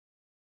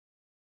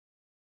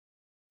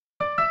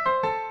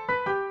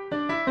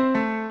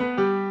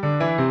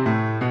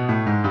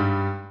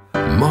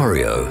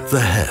Mario, the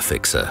hair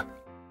fixer.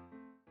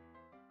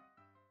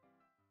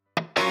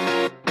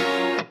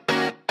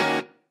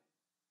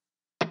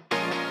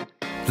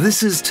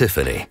 This is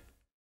Tiffany.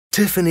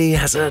 Tiffany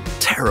has a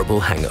terrible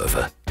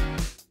hangover.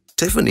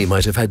 Tiffany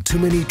might have had too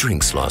many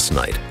drinks last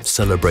night,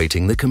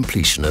 celebrating the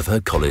completion of her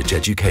college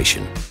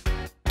education.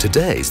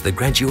 Today's the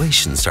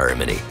graduation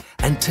ceremony,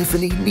 and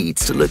Tiffany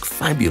needs to look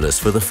fabulous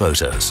for the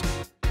photos.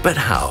 But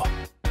how?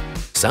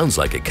 Sounds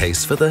like a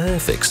case for the hair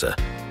fixer.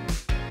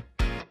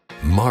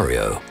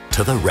 Mario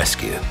to the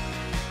rescue.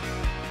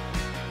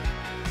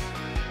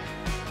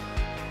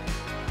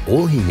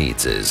 All he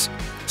needs is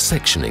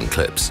sectioning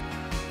clips,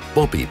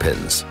 bobby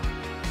pins,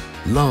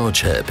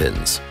 large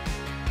hairpins,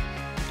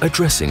 a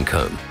dressing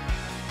comb,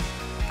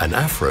 an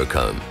Afro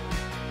comb,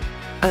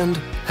 and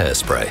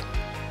hairspray.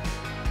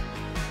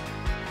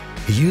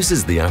 He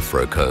uses the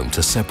Afro comb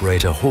to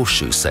separate a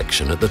horseshoe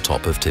section at the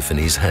top of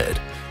Tiffany's head,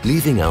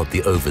 leaving out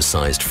the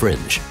oversized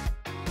fringe.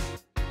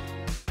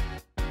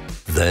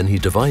 Then he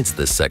divides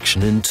this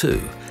section in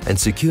two and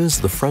secures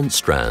the front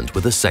strand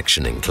with a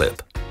sectioning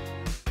clip.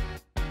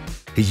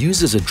 He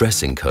uses a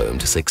dressing comb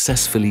to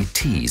successfully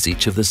tease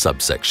each of the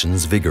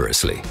subsections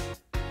vigorously.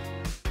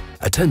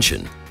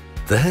 Attention!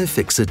 The hair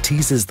fixer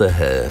teases the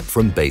hair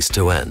from base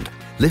to end,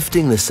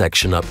 lifting the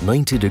section up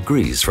 90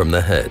 degrees from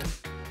the head.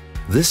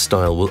 This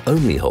style will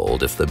only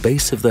hold if the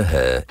base of the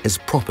hair is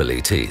properly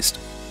teased.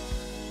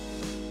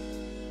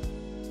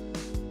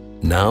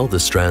 Now the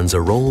strands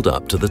are rolled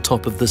up to the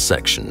top of the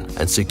section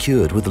and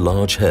secured with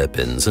large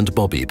hairpins and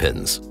bobby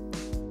pins.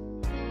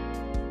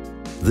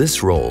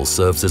 This roll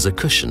serves as a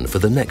cushion for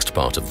the next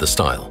part of the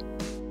style.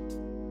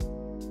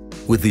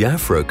 With the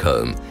Afro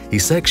comb, he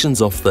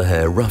sections off the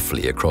hair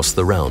roughly across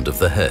the round of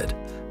the head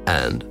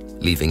and,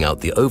 leaving out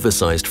the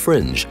oversized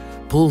fringe,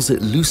 pulls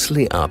it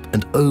loosely up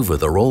and over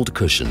the rolled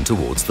cushion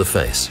towards the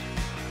face.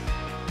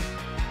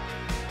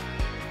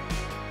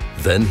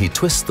 Then he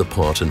twists the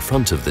part in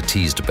front of the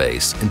teased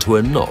base into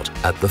a knot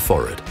at the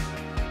forehead.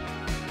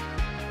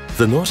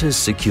 The knot is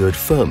secured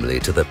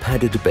firmly to the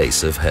padded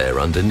base of hair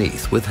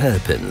underneath with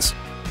hairpins.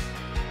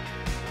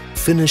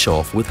 Finish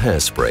off with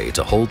hairspray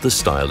to hold the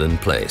style in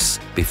place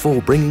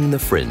before bringing the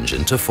fringe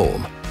into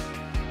form.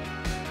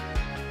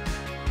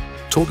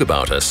 Talk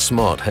about a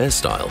smart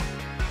hairstyle.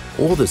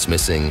 All that's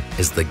missing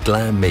is the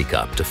glam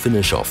makeup to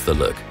finish off the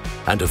look,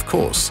 and of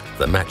course,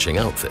 the matching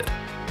outfit.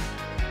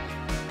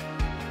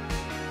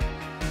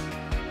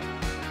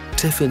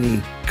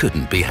 Tiffany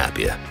couldn't be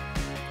happier.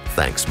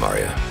 Thanks,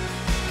 Mario.